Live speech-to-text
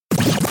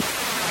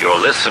You're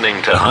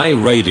listening to High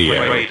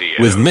Radio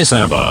with Miss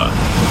Abba.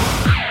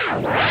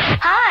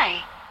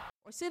 Hi.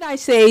 Or should I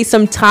say,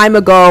 some time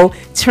ago,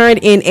 turned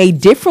in a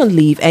different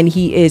leaf, and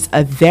he is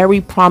a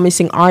very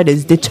promising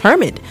artist,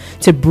 determined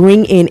to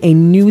bring in a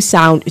new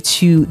sound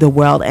to the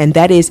world, and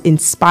that is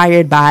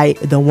inspired by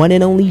the one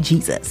and only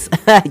Jesus.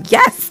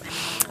 Yes.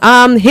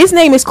 His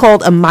name is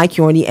called Mic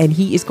Yorny, and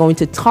he is going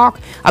to talk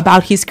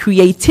about his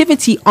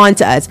creativity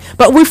onto us.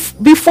 But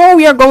before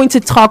we are going to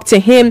talk to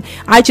him,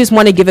 I just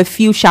want to give a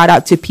few shout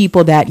out to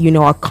people that,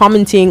 are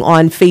commenting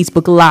on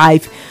Facebook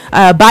Live.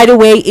 By the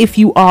way, if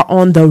you are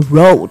on the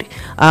road,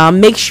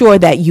 make sure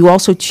that you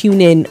also tune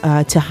in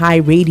to High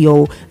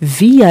Radio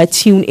via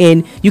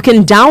TuneIn. You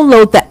can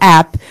download the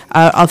app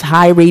of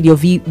High Radio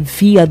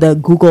via the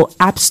Google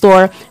App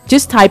Store.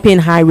 Just type in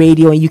High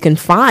Radio and you can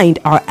find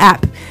our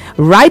app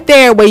right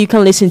there where you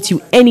can listen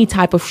to any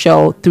type of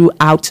show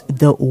throughout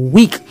the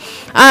week.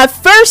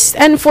 First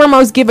and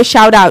foremost, give a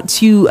shout out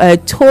to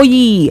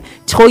Toyi.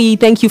 Toyi,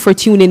 thank you for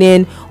tuning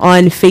in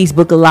on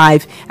Facebook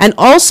Live. And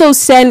also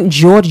send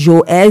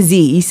Giorgio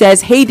Ezzi. He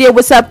says, hey there,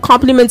 what's up?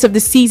 Compliments of the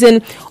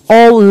season.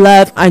 All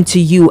love unto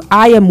you.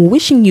 I am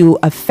wishing you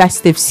a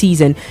festive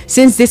season.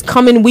 Since this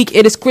coming week,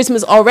 it is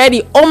Christmas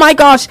already. Oh my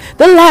gosh,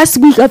 the last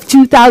week of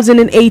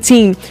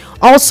 2018.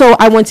 Also,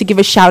 I want to give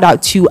a shout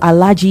out to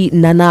Alaji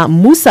Nana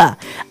Musa.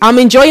 I'm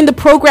enjoying the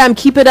program.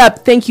 Keep it up.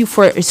 Thank you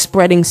for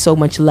spreading so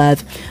much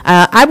love.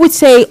 I would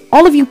say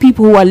all of you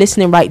people who are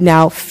listening right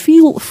now,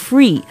 feel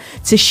free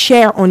to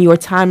share on your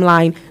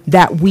timeline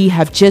that we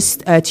have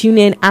just tuned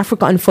in.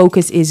 Africa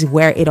Unfocused is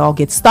where it all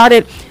gets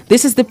started.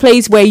 This is the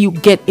place where you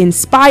get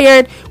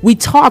inspired. We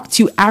talk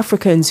to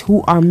Africans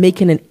who are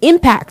making an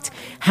impact,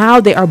 how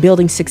they are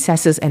building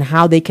successes, and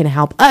how they can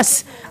help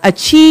us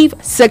achieve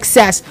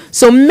success.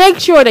 So make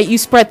sure that you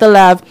spread the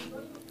love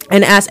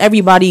and ask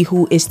everybody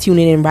who is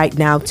tuning in right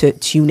now to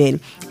tune in.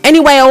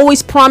 Anyway, I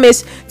always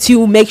promise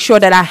to make sure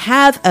that I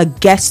have a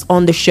guest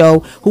on the show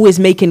who is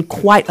making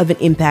quite of an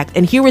impact.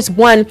 And here is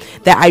one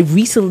that I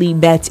recently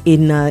met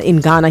in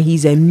Ghana.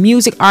 He's a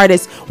music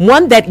artist,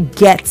 one that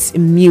gets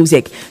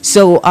music.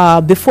 So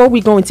before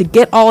we're going to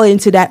get all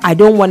into that, I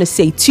don't want to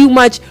say too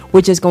much.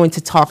 We're just going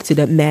to talk to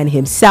the man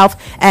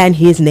himself, and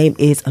his name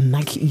is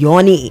Mic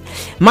Yorny.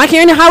 Mic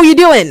Yorny, how are you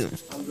doing?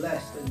 I'm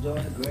blessed,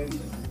 enjoying the great.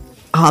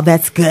 Oh,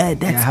 that's good.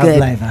 That's I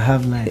good.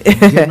 have life.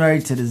 January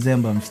to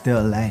December, I'm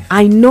still alive.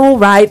 I know,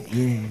 right?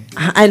 Yeah.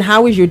 And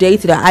how is your day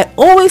today? I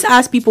always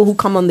ask people who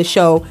come on the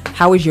show,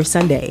 how is your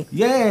Sunday?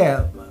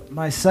 Yeah,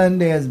 my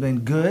Sunday has been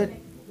good.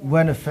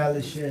 Went to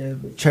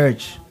fellowship,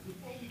 church.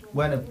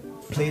 Went to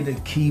play the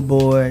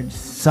keyboard,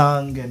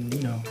 sung, and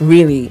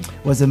Really?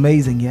 was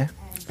amazing, yeah.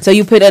 So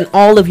you put in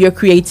all of your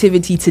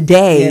creativity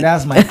today. Yeah,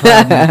 that's my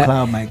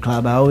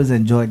club. I always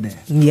enjoyed that.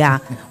 Yeah,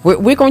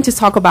 we're going to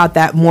talk about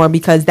that more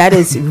because that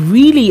is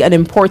really an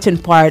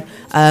important part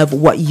of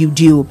what you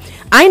do.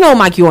 I know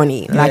Mic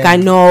Yorny. Like, I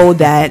know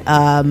that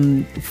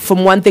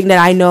from one thing that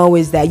I know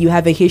is that you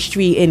have a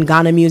history in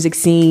Ghana music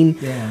scene.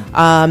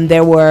 Yeah.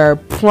 There were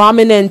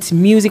prominent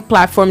music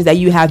platforms that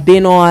you have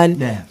been on.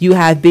 Yeah. You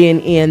have been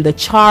in the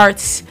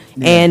charts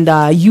and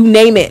you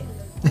name it.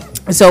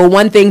 So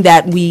one thing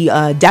that we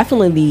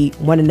definitely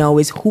want to know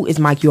is, who is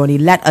Mic Yorny?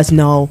 Let us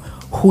know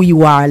who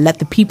you are. Let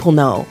the people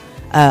know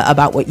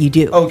about what you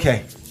do.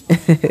 Okay.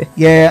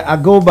 Yeah, I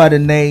go by the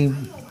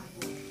name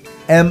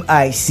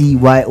Micyorny,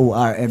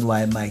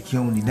 Mic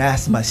Yorny.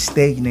 That's my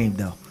stage name,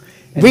 though.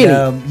 And,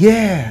 really?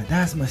 Yeah,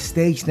 that's my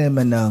stage name,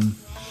 and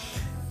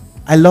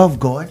I love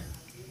God.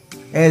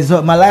 And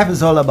so my life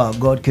is all about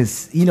God,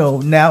 because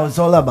now it's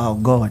all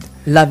about God.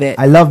 Love it.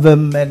 I love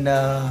Him, and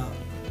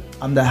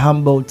I'm the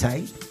humble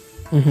type.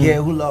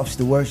 Yeah, who loves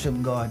to worship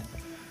God.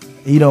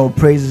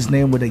 Praise His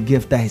name with a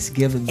gift that He's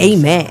given me.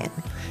 Amen.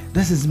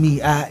 This is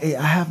me.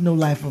 I have no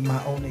life of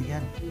my own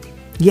again.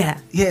 Yeah.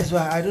 Yeah, so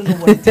I don't know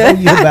what to tell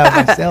you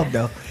about myself,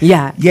 though.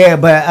 Yeah. Yeah,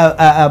 but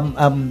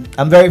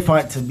I'm very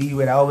fun to be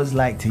with. I always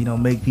like to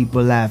make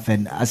people laugh,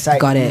 and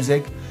aside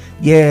music,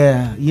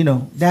 yeah,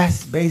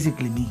 that's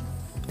basically me.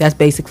 That's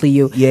basically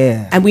you.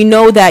 Yeah. And we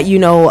know that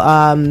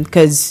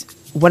because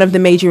one of the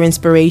major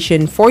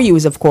inspiration for you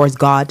is, of course,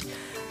 God.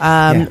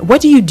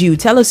 What do you do?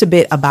 Tell us a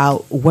bit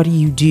about what do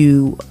you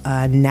do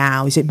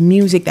now? Is it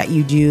music that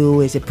you do?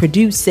 Is it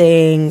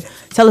producing?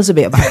 Tell us a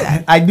bit about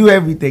that. I do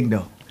everything,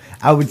 though.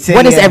 I would say.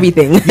 What is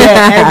everything?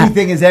 Yeah,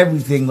 everything is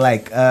everything.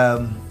 Like,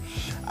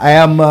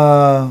 I'm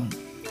a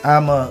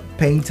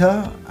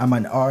painter. I'm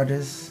an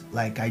artist.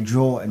 Like, I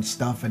draw and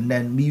stuff. And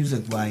then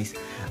music-wise,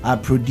 I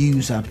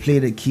produce. I play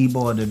the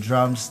keyboard, the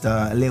drums,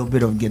 a little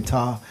bit of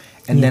guitar.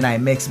 And then I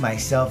mix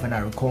myself and I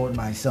record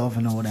myself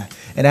and all that.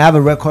 And I have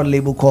a record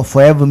label called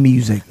Forever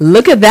Music.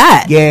 Look at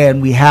that. Yeah,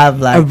 and we have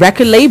like a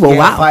record label.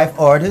 Wow. 5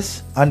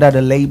 artists under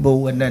the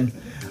label, and then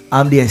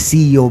I'm their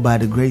CEO by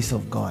the grace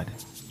of God.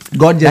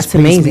 God just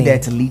That's placed me amazing. there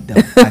to lead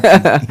them.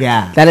 Actually.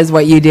 Yeah. That is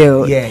what you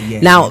do. Yeah.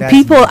 Now, That's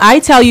people, me. I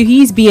tell you,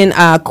 he's being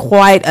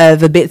quite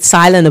a bit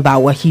silent about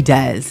what he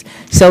does.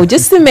 So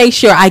just to make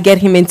sure I get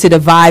him into the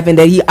vibe and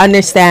that he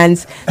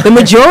understands the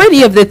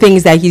majority of the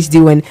things that he's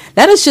doing,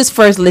 let us just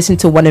first listen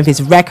to one of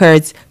his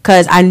records,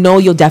 because I know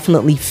you'll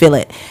definitely feel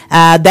it.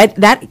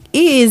 That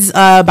is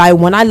by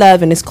One I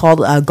Love, and it's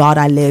called God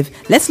I Live.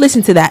 Let's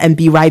listen to that and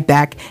be right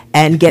back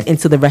and get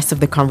into the rest of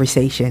the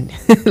conversation.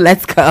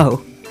 Let's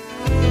go.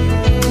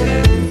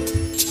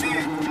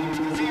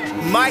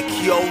 Mic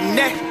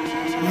Yorny,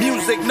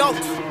 music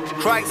note.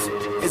 Christ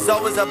is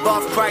always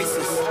above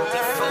crisis.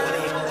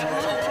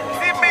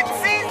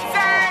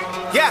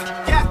 Yeah.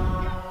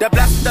 The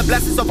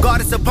blessings of God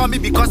is upon me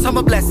because I'm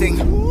a blessing.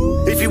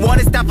 If you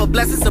want to stop a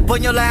blessings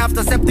upon your life,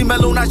 accept him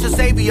alone as your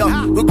savior.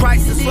 With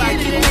Christ is like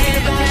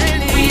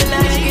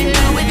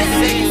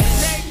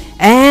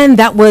And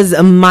that was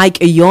Mic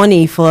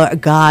Yorny for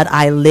God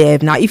I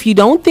Live. Now, if you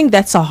don't think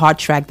that's a hot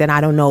track, then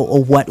I don't know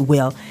or what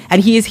will.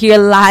 And he is here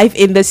live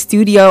in the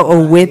studio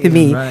or with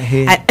me. Right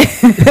here.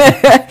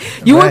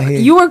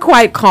 You were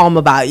quite calm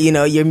about,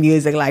 your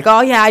music. Like, oh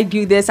yeah, I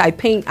do this, I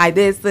paint, I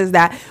this,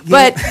 that.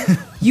 But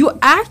you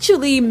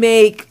actually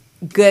make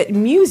good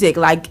music.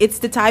 Like, it's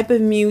the type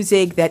of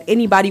music that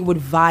anybody would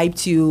vibe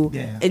to,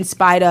 in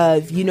spite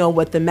of,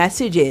 what the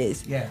message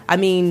is. Yeah. I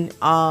mean,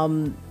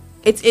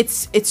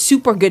 it's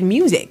super good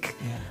music.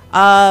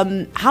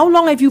 How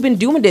long have you been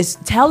doing this?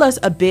 Tell us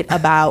a bit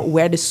about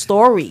where the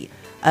story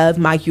of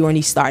Mic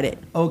Yorny started.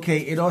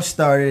 Okay, it all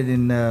started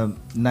in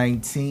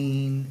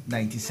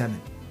 1997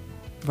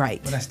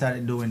 Right. when I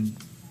started doing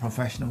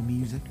professional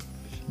music.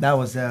 That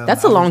was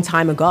That's a long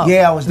time ago.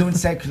 Yeah, I was doing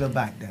secular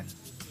back then.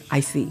 I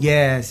see.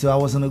 Yeah, so I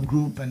was in a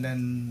group, and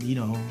then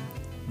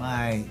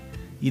my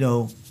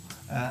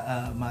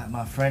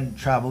my friend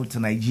traveled to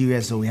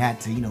Nigeria, so we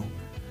had to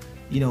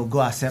go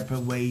our separate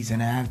ways,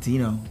 and I have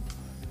to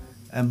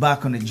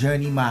embark on a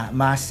journey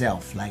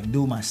myself, like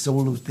do my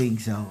solo thing.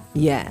 So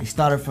Yeah. it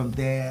started from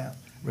there,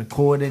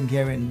 recording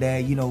here and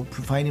there,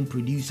 finding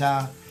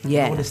producer.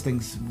 Yeah. All these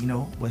things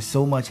was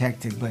so much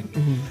hectic, but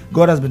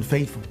God has been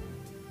faithful.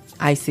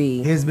 I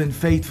see. He's been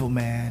faithful,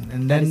 man.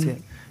 And That is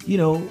then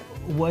good.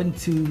 one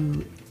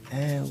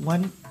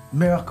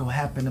miracle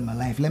happened in my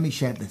life. Let me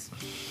share this.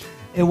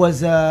 It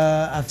was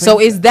I think,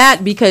 So is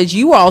that because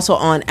you were also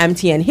on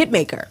MTN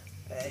Hitmaker?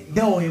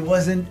 no, it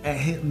wasn't a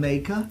hit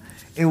maker.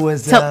 It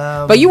was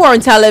But you were on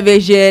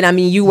television. I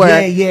mean, you were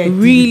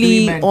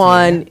really TV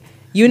on,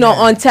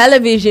 on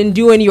television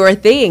doing your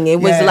thing. It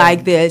was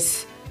like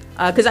this,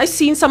 because I've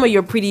seen some of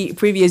your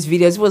previous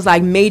videos. It was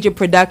like major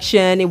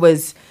production. It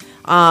was,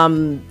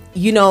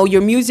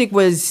 your music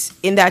was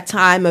in that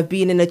time of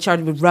being in the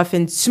chart with Rough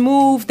and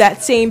Smooth,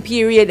 that same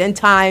period and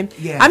time.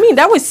 Yeah. I mean,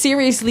 that was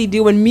seriously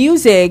doing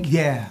music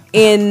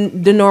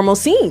in the normal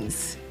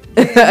scenes.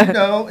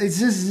 It's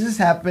just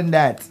happened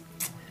that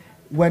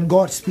when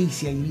God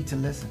speaks, you need to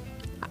listen.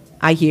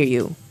 I hear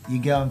you. You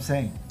get what I'm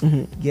saying?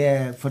 Mm-hmm.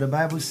 Yeah, for the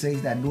Bible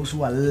says that those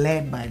who are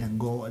led by the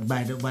God,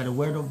 by the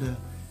word of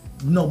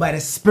by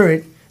the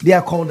Spirit, they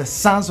are called the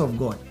sons of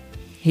God.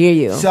 Hear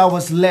you. So I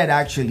was led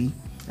actually,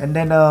 and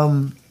then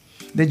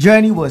the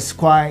journey was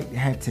quite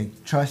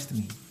hectic. Trust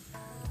me.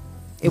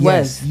 It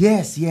was.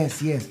 Yes.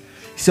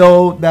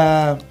 So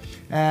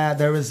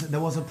there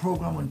was a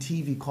program on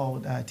TV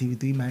called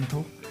TV3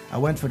 Mentor. I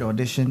went for the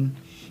audition.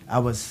 I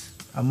was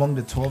among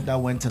the 12 that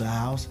went to the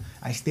house.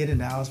 I stayed in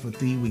the house for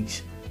 3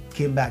 weeks.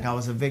 Came back. I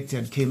was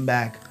evicted. Came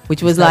back.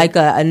 Which was like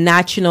a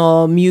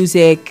national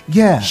music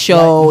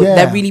show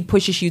that really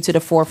pushes you to the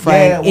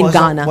forefront in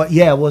Ghana.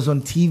 It was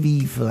on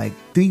TV for like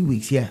 3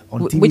 weeks. Yeah,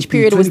 on TV. Which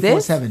period was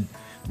this? 24/7.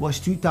 Was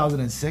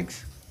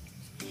 2006.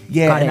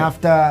 Yeah, and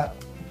after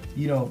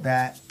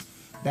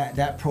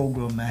that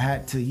program, I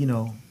had to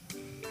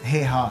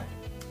hit hard.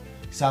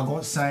 So I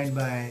got signed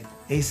by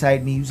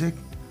A-Side Music,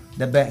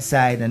 the best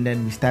side, and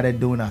then we started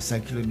doing our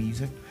secular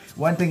music.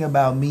 One thing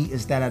about me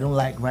is that I don't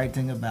like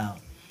writing about,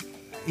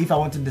 if I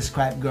want to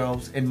describe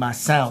girls in my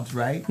sounds,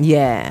 right?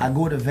 Yeah. I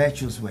go the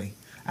virtuous way.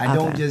 I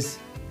don't just,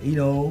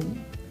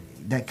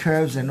 the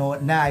curves and all.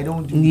 Nah, I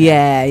don't do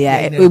that. Yeah.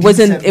 It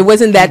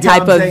wasn't that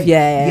type of,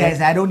 Yes,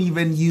 I don't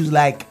even use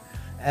like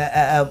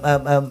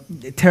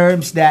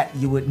terms that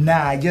you would.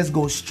 Nah, I just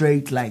go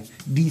straight like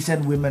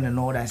decent women and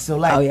all that. So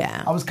like,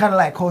 I was kind of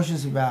like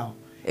cautious about.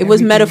 It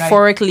was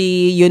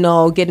metaphorically,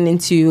 getting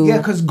into. Yeah,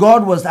 because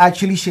God was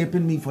actually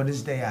shaping me for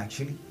this day.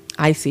 Actually,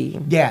 I see.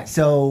 Yeah,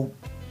 so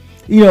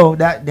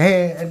that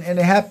day, and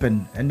it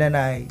happened. And then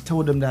I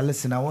told them that,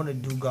 listen, I want to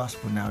do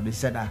gospel now. They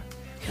said,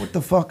 what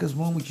the fuck is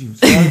wrong with you?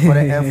 Sorry for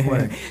the F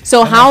word.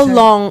 So how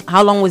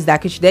long was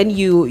that? Because then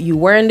you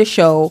were in the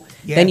show,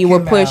 then you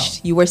were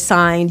pushed, you were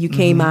signed, you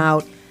came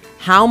out.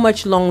 How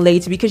much long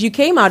later? Because you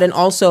came out and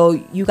also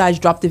you guys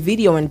dropped the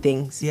video and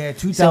things. Yeah,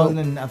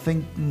 2000. I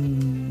think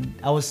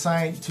I was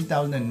signed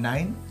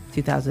 2009.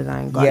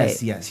 2009. Got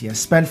it. Yes.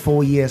 Spent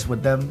 4 years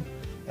with them,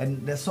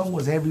 and the song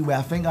was everywhere.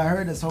 I think I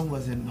heard the song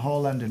was in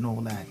Holland and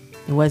all that.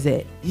 Was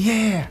it?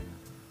 Yeah.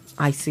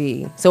 I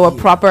see. So a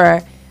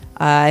proper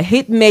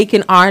hit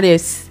making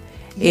artist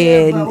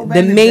in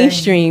the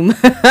mainstream.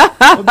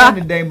 But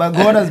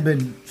God has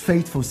been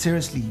faithful.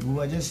 Seriously, we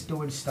were just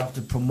doing stuff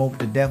to promote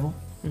the devil.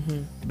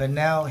 But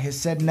now he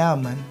said, "Now,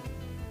 man,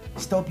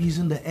 stop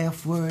using the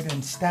F word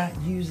and start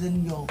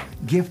using your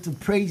gift of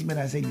praise." Man,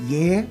 I said,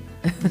 "Yeah,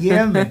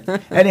 man,"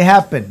 and it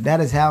happened. That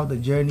is how the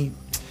journey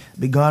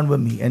began with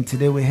me, and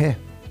today we're here.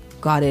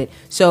 Got it.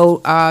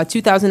 So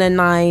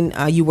 2009,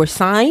 you were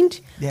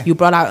signed. Yeah. You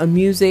brought out a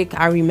music.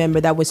 I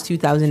remember that was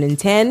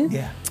 2010.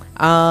 Yeah.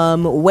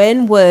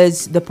 When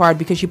was the part,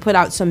 because you put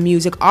out some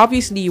music,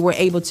 obviously you were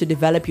able to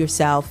develop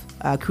yourself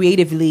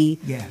creatively,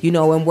 Yeah.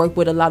 and work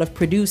with a lot of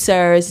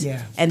producers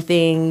Yeah. and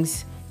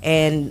things,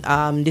 and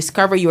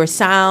discover your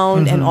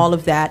sound and all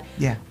of that.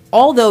 Yeah.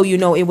 Although,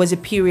 it was a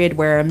period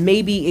where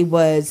maybe it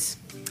was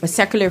a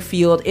secular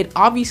field, it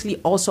obviously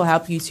also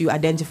helped you to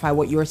identify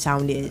what your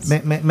sound is.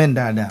 Men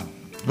down.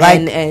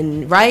 Right.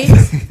 And right?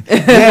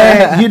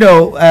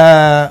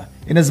 Yeah,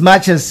 in as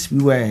much as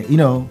we were,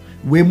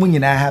 when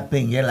that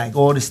happened, like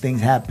all these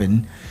things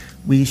happen,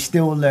 we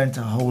still learned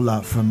a whole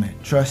lot from it.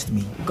 Trust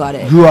me. Got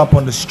it. Grew up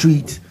on the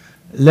street,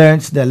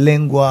 learned the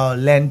lingua,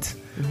 learned,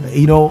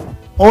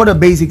 all the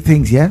basic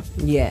things, yeah?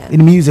 Yeah.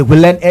 In music, we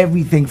learn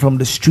everything from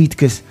the street,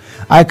 because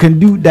I can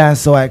do dance,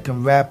 so I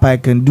can rap, I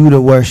can do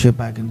the worship,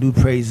 I can do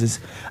praises,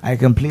 I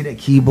can play the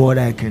keyboard,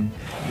 I can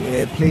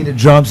play the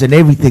drums and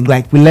everything.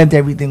 Like, we learned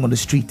everything on the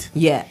street.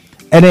 Yeah.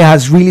 And it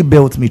has really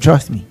built me,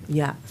 trust me.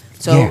 Yeah.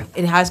 So Yeah.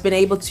 it has been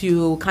able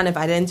to kind of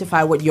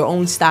identify what your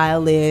own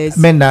style is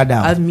Men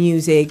down. of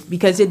music,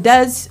 because it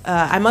does,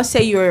 I must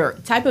say, your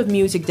type of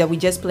music that we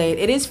just played,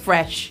 it is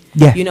fresh.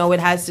 Yeah. It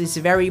has this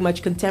very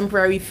much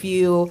contemporary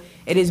feel.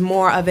 It is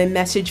more of a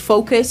message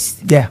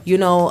focused, Yeah.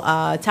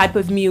 type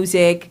of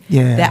music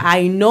Yeah. that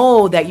I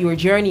know that your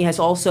journey has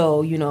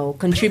also,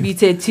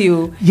 contributed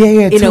to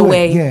Yeah, in to a it,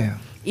 way. yeah.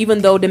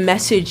 Even though the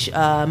message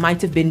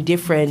might have been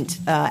different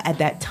at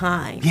that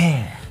time.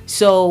 Yeah.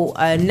 So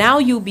now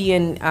you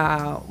being,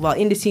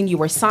 in the scene, you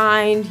were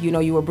signed,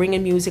 you were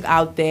bringing music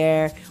out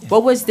there. Yeah.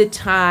 What was the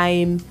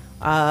time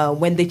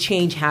when the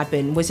change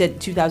happened? Was it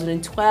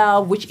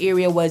 2012? Which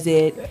area was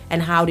it?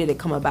 And how did it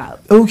come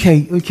about?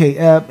 Okay.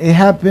 It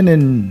happened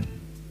in,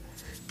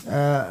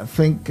 I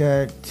think,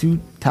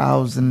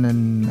 2000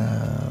 and,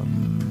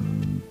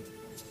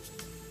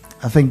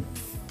 I think,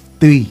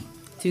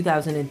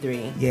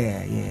 2003.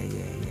 Yeah.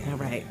 All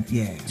right.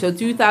 Yeah. So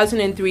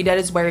 2003, that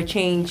is where it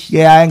changed.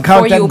 Yeah, I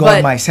encountered for you,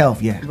 God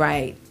myself, yeah.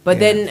 Right. But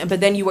Yeah.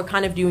 then you were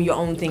kind of doing your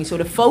own thing. So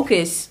the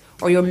focus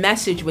or your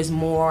message was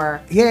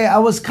more. Yeah, I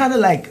was kind of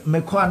like,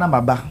 Mekwana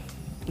Maba.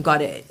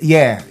 Got it.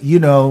 Yeah,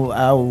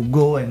 I will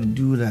go and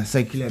do the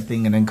secular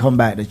thing and then come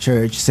back to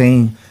church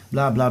saying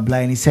blah, blah, blah.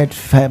 And he said,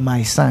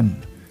 my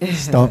son,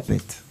 stop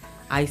it.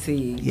 I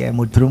see. Yeah,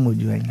 mutrumu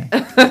juanya.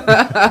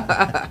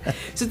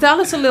 So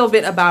tell us a little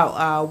bit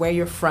about where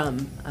you're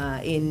from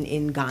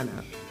in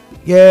Ghana.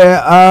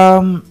 Yeah,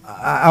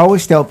 I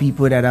always tell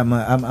people that I'm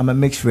a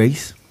mixed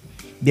race.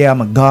 Yeah, I'm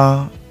a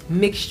Ga.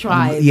 Mixed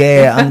tribe.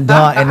 Yeah, I'm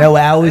Ga, and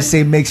I always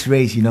say mixed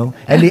race, And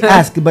they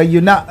ask, but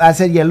you're not. I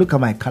said, yeah, look at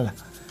my color.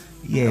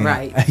 Yeah,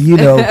 right.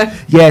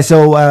 Yeah.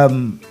 So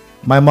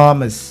my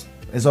mom is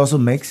also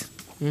mixed,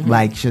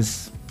 like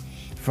she's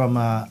from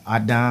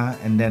Adan,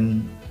 and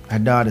then her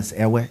daughter's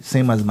Ewe,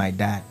 same as my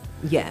dad.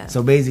 Yeah.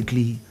 So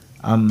basically,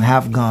 I'm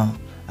half Ga,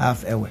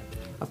 half Ewe.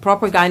 A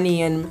proper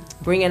Ghanaian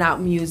bringing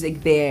out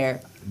music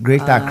there.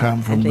 Great Accra,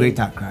 I'm from Great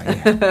Accra.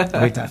 Yeah,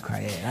 Great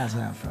Accra. Yeah, that's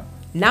where I'm from.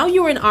 Now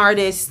you're an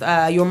artist.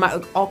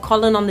 You're all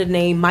calling on the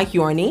name Mic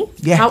Yorny.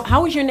 Yeah.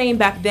 How was your name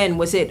back then?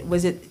 Was it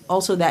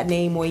also that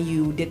name when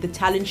you did the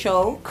talent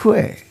show?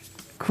 Quit.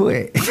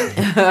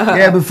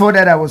 Yeah, before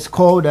that I was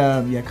called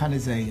kind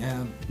of say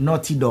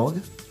Naughty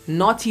Dog.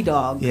 Naughty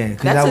Dog. Yeah,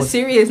 that's a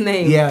serious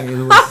name. Yeah, it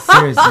was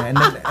serious.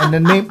 And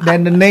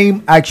the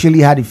name actually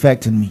had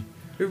effect on me.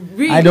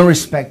 Really? I don't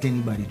respect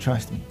anybody.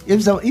 Trust me.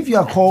 If you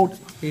are called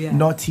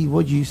naughty,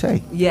 what do you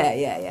say?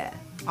 Yeah.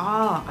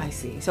 Ah, I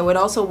see. So it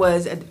also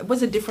was a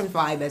different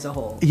vibe as a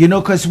whole.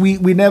 Because I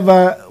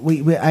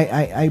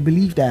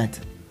believe that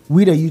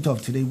we the youth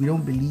of today, we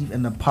don't believe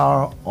in the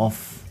power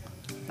of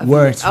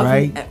words,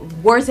 right?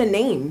 Words and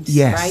names.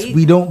 Yes, right?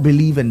 we don't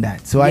believe in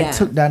that. So I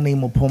took that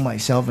name upon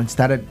myself and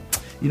started,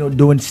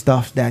 doing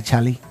stuff that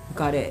Charlie.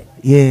 Got it.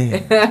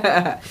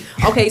 Yeah.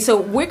 Okay, so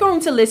we're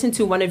going to listen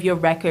to one of your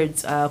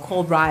records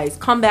called Rise.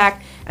 Come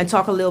back and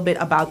talk a little bit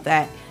about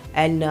that.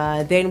 And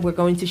then we're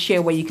going to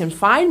share where you can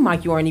find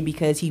Mic Yorny,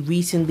 because he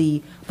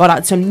recently brought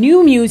out some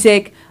new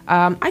music.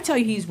 I tell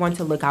you, he's one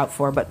to look out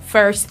for. But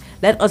first,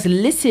 let us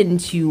listen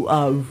to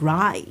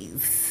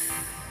Rise.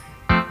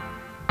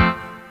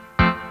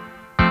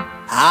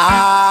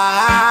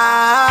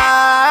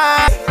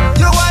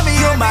 You want me,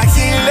 you're my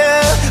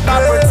healer, my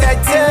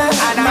protector,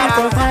 and my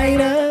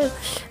provider.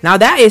 Now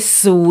that is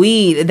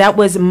sweet. That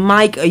was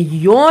Mic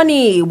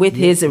Yorny with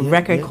his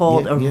record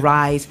called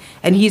Rise,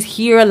 and he's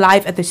here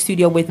live at the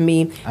studio with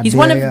me. He's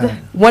one of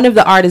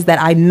the artists that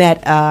I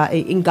met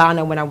in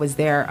Ghana when I was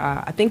there.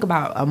 I think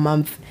about a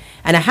month,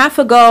 and a half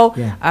ago.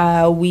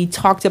 Yeah. We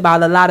talked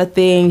about a lot of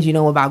things,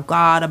 about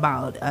God,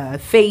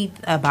 about faith,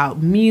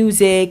 about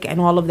music, and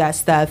all of that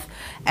stuff.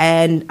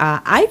 And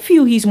I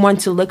feel he's one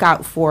to look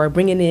out for,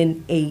 bringing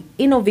in a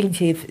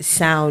innovative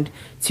sound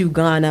to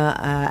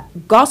Ghana,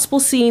 gospel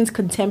scenes,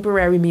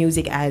 contemporary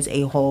music as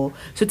a whole.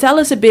 So tell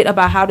us a bit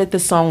about how did the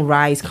song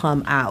Rise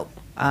come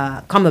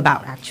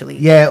about, actually.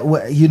 Yeah,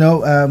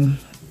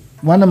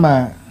 one of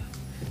my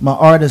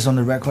artists on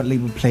the record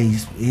label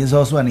plays. He's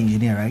also an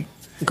engineer, right?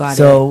 Got it.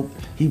 So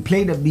he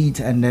played the beat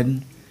and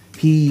then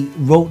he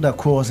wrote the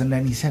chorus and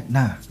then he said,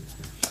 "Nah,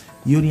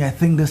 Yorny, I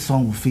think this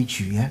song will fit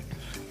you, yeah?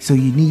 So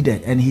you need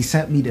it." And he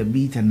sent me the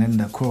beat and then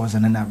the chorus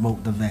and then I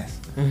wrote the verse.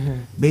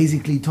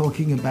 Basically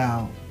talking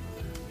about,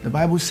 the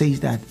Bible says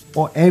that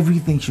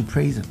everything should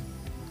praise him,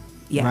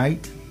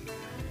 right?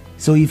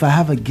 So if I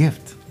have a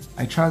gift,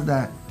 I trust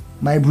that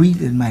my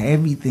breathing, my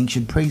everything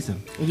should praise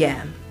him.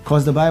 Yeah.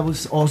 Because the Bible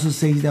also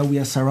says that we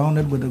are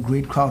surrounded with a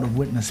great crowd of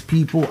witnesses.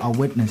 People are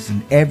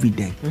witnessing every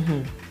day.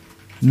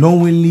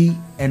 Knowingly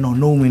and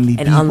unknowingly.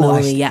 And people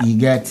unknowingly, you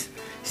get.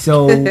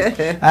 So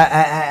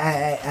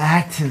I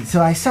had to.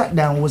 So I sat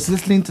down, was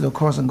listening to the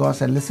chorus, and God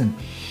said, "Listen,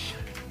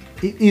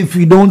 if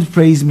you don't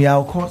praise me,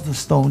 I'll cause the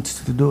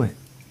stones to do it."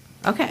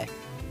 Okay.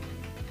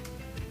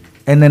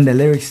 And then the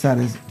lyrics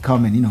started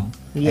coming,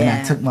 Yeah. And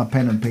I took my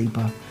pen and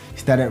paper,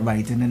 started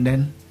writing, and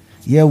then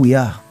here we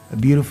are, a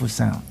beautiful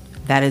sound.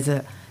 That is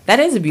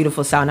a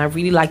beautiful sound. I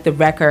really like the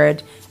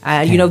record,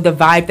 the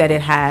vibe that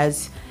it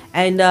has.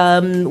 And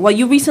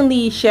you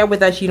recently shared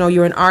with us,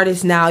 you're an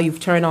artist now. You've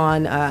turned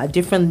on a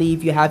different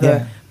leaf. You have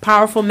a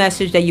powerful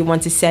message that you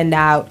want to send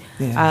out.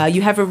 Yeah.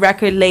 You have a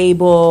record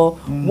label.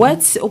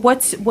 What's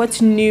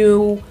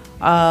new?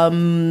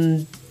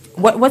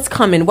 What's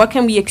coming? What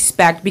can we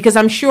expect? Because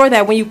I'm sure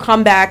that when you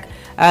come back,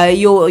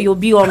 you'll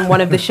be on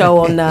one of the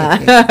show on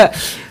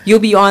you'll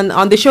be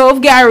on the show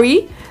of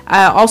Gary.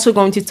 Also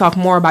going to talk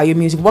more about your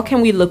music. What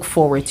can we look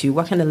forward to?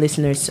 What can the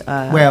listeners?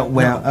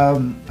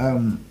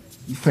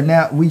 For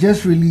now, we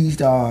just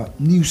released our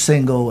new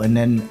single and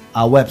then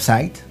our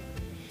website.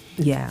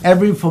 Yeah.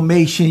 Every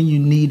information you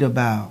need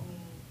about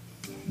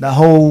the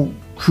whole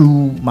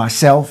crew,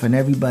 myself, and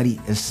everybody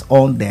is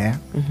on there.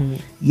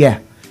 Yeah.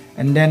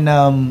 And then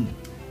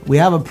we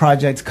have a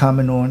project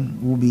coming on.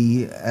 We'll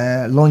be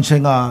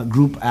launching our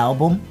group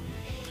album,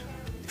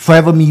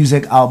 Forever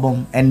Music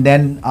album, and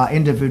then our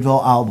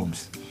individual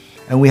albums.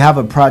 And we have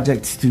a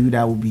project too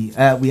that will be,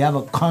 we have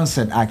a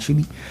concert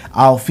actually,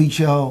 our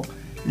feature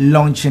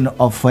launching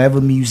of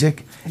Forever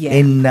Music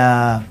in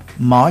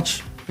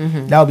March.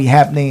 That will be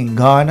happening in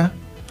Ghana.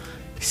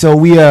 So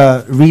we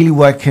are really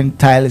working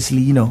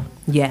tirelessly,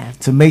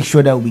 to make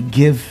sure that we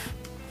give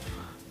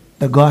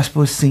the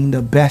gospel scene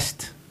the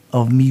best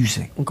of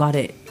music. Got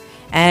it.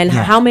 And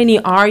how many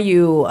are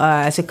you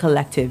as a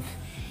collective?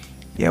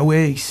 Yeah,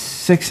 we're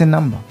 6 in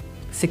number.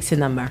 6 in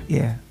number.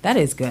 Yeah. That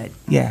is good.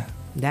 Yeah.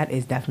 That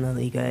is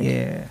definitely good.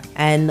 Yeah.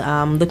 And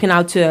looking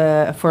out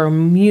for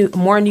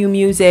more new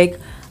music.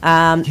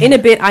 In a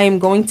bit, I am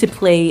going to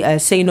play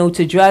Say No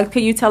to Drugs.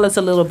 Can you tell us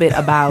a little bit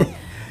about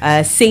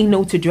Say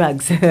No to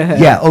Drugs?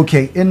 Yeah,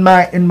 okay. In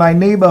my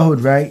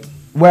neighborhood, right,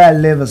 where I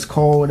live is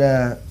called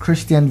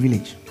Christian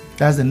Village.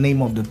 That's the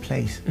name of the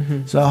place.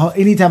 So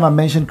anytime I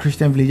mention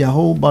Christian Village, a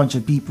whole bunch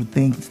of people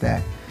think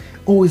that,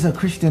 oh, it's a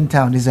Christian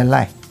town. It's a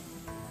lie.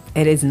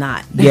 It is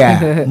not.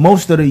 Yeah.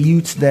 Most of the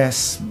youths there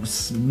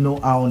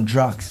are on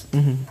drugs.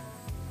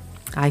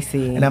 I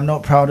see. And I'm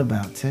not proud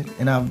about it.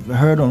 And I've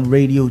heard on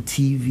radio,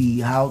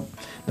 TV, how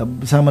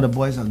some of the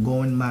boys are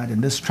going mad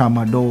and this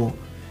tramadol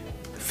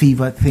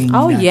fever thing.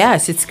 Oh,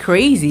 yes. It's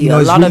crazy. A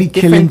lot really of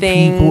different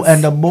things. People,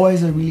 and the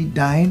boys are really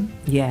dying.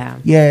 Yeah.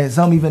 Yeah,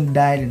 some even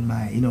died in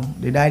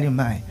they died in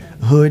my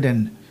hood.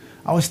 And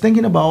I was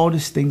thinking about all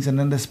these things. And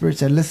then the Spirit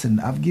said, listen,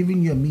 I've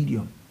given you a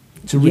medium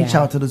to reach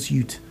out to this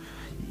youth.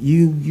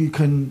 You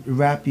can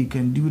rap, you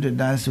can do the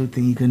dancehall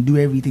thing, you can do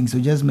everything. So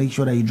just make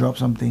sure that you drop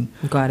something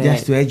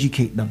just to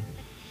educate them.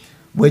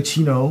 Which,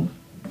 the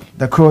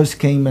chorus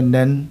came and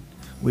then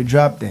we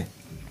dropped it.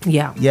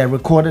 Yeah. Yeah,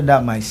 recorded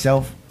that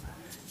myself.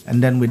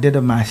 And then we did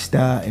a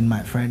master in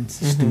my friend's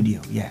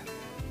studio. Yeah.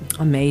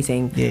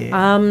 Amazing.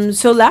 Yeah.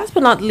 So last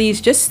but not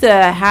least, just to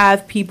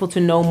have people to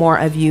know more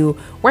of you,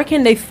 where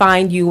can they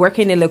find you? Where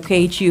can they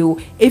locate you?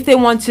 If they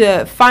want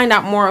to find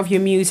out more of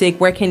your music,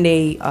 where can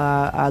they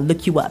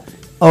look you up?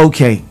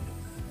 Okay,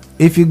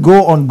 if you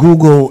go on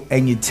Google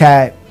and you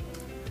type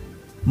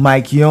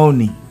Mic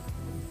Yorny,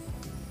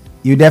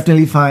 you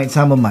definitely find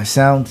some of my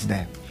sounds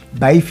there.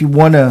 But if you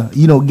want to,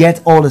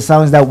 get all the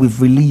sounds that we've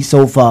released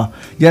so far,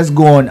 just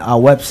go on our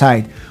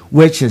website,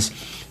 which is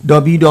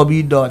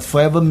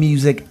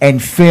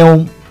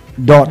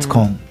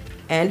www.forevermusicandfilm.com.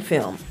 And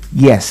film.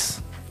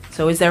 Yes.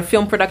 So is there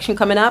film production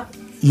coming up?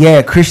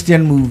 Yeah,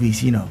 Christian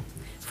movies,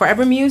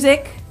 Forever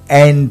Music?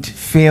 And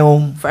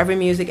film. Forever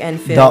Music and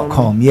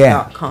Film.com.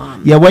 Yeah.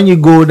 Yeah, when you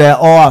go there,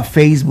 all our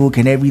Facebook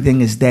and everything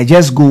is there.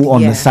 Just go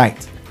on the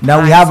site.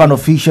 Now we have an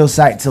official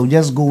site, so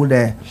just go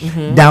there,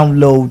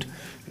 download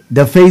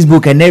the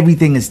Facebook and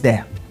everything is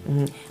there.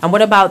 And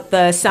what about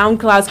the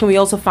SoundCloud? Can we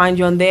also find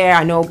you on there?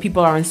 I know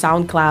people are on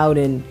SoundCloud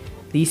and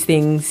these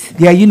things.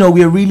 Yeah,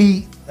 we're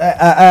really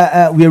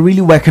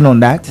working on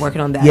that.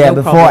 Yeah, no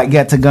before problem. I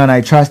get to Ghana,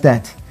 I trust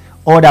that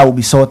all that will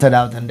be sorted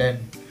out, and then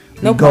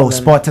No we go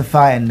problem.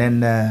 Spotify, and then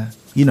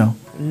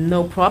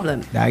No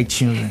problem. the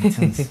iTunes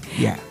and things.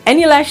 Yeah.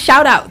 Any last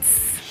shout outs?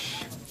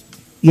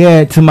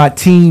 Yeah, to my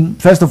team.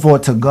 First of all,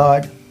 to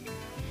God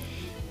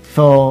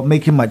for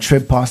making my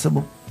trip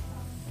possible.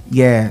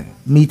 Yeah,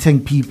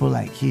 meeting people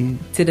like you.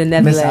 To the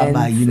Miss Netherlands.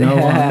 Abba, you know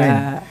what I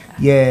mean?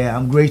 Yeah,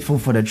 I'm grateful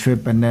for the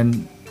trip, and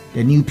then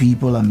the new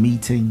people I'm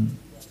meeting.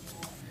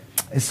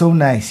 It's so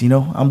nice,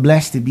 I'm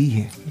blessed to be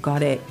here.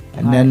 Got it.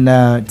 And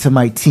then to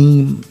my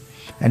team,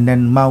 and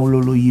then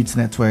Maululu Youth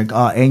Network,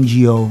 our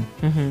NGO.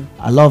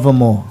 I love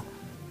them all.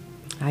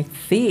 I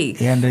see.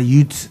 And the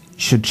youth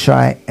should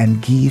try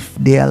and give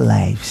their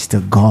lives to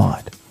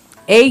God.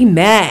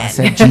 Amen. I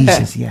said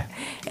Jesus, yeah.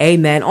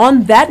 Amen.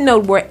 On that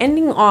note, we're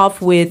ending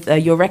off with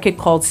your record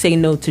called Say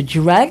No to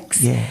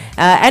Drugs. Yeah.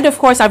 And of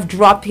course, I've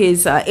dropped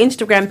his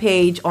Instagram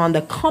page on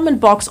the comment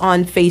box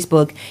on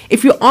Facebook.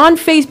 If you're on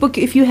Facebook,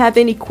 if you have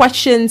any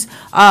questions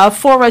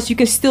for us, you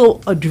can still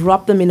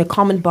drop them in the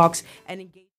comment box and engage.